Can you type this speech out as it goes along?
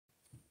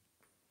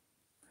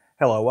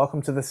Hello,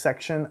 welcome to the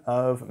section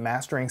of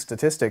Mastering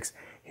Statistics.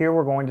 Here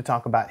we're going to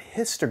talk about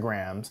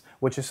histograms,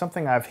 which is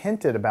something I've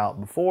hinted about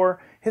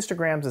before.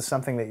 Histograms is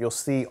something that you'll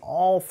see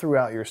all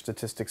throughout your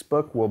statistics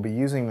book. We'll be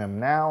using them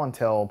now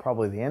until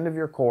probably the end of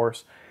your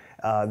course.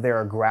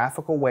 They're a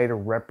graphical way to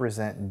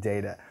represent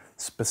data.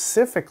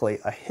 Specifically,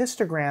 a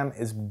histogram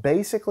is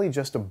basically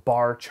just a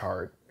bar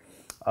chart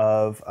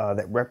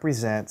that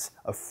represents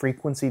a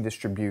frequency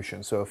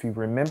distribution. So if you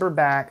remember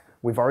back,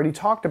 we've already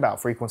talked about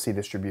frequency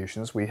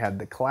distributions. We had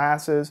the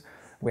classes,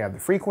 we have the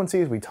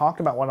frequencies, we talked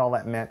about what all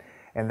that meant,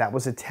 and that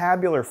was a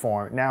tabular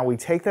form. Now we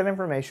take that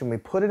information, we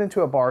put it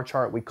into a bar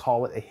chart, we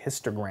call it a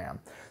histogram.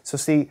 So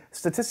see,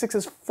 statistics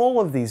is full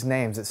of these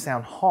names that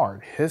sound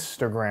hard.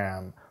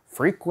 Histogram,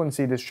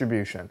 frequency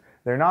distribution.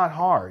 They're not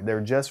hard,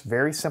 they're just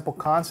very simple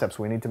concepts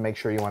we need to make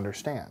sure you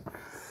understand.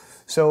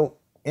 So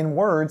in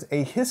words,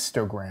 a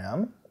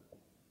histogram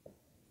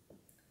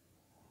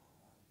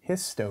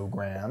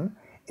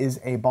is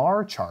a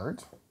bar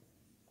chart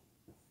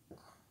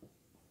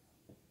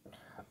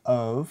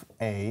of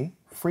a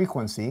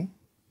frequency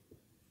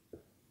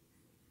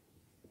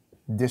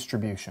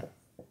distribution.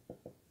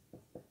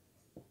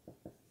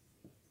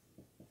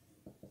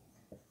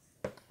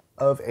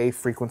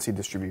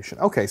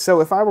 Okay, so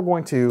if I were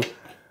going to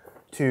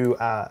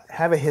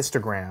have a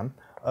histogram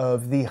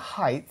of the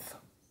height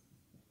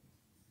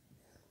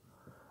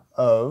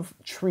of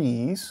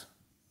trees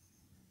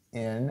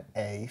in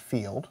a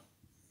field,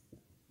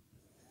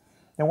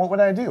 and what would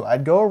I do?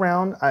 I'd go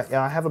around,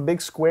 I have a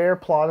big square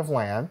plot of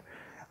land.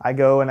 I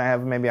go and I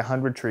have maybe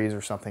 100 trees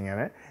or something in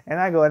it, and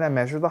I go and I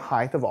measure the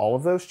height of all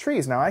of those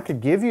trees. Now I could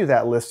give you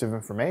that list of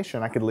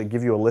information. I could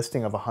give you a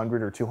listing of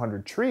 100 or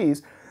 200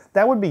 trees.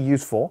 That would be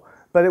useful,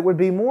 but it would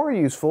be more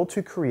useful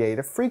to create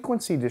a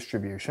frequency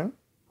distribution,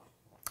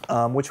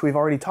 which we've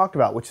already talked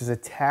about, which is a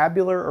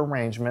tabular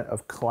arrangement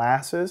of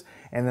classes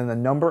and then the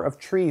number of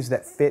trees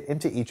that fit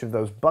into each of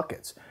those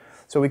buckets.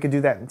 So we could do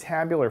that in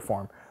tabular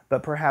form.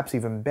 But perhaps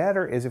even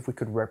better is if we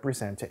could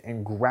represent it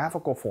in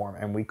graphical form,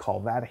 and we call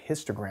that a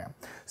histogram.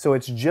 So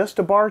it's just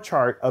a bar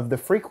chart of the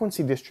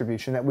frequency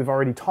distribution that we've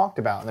already talked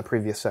about in the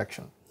previous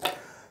section.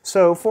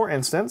 So for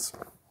instance,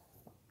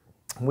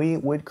 we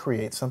would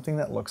create something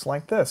that looks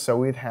like this. So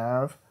we'd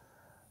have,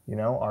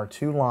 our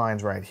two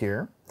lines right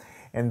here,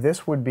 and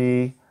this would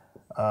be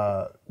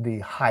the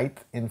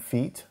height in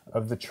feet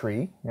of the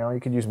tree. You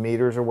could use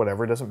meters or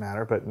whatever, it doesn't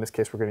matter, but in this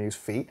case we're going to use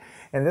feet.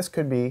 And this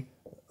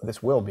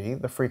will be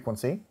the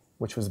frequency,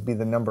 which would be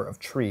the number of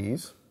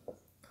trees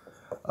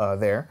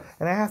there.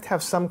 And I have to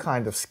have some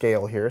kind of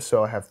scale here,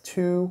 so I have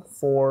 2,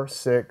 4,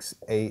 6,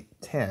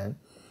 8, 10. And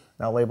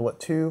I'll label it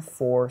 2,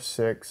 4,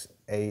 6,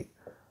 8,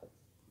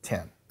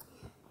 10.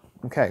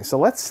 Okay, so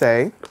let's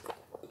say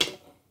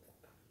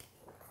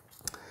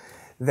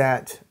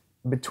that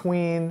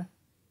between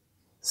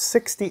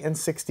 60 and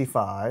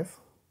 65,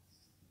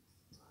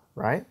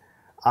 right,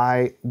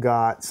 I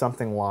got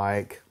something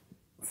like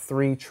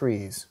 3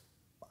 trees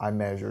I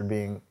measured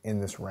being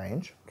in this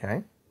range,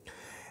 okay?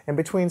 And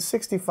between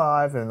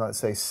 65 and let's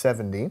say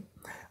 70,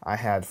 I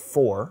had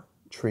 4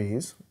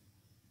 trees,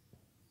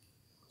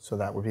 so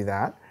that would be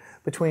that.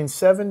 Between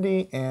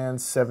 70 and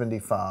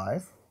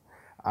 75,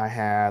 I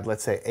had,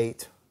 let's say,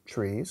 8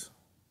 trees,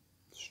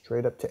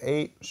 straight up to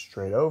 8,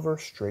 straight over,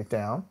 straight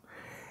down,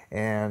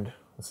 and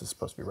this is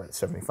supposed to be right at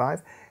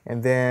 75.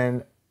 And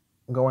then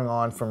going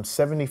on from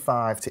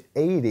 75 to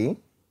 80,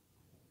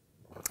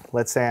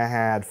 let's say I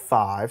had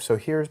 5. So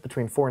here's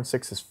between 4 and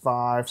 6 is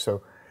 5.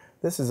 So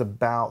this is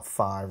about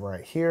 5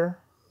 right here.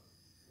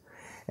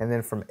 And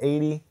then from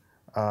 80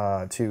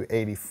 to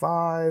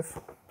 85,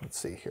 let's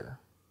see here.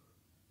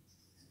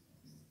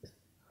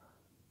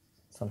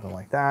 Something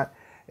like that.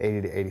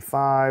 80 to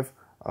 85.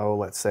 Oh,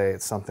 let's say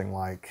it's something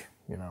like,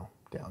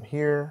 down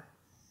here.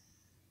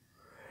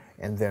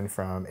 And then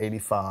from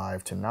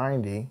 85 to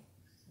 90,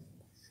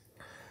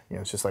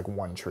 it's just like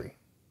 1 tree.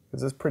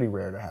 Because it's pretty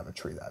rare to have a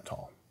tree that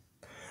tall.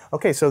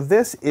 Okay, so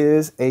this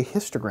is a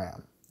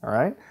histogram, all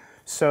right?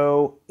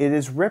 So it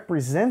is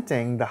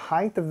representing the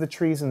height of the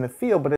trees in the field, but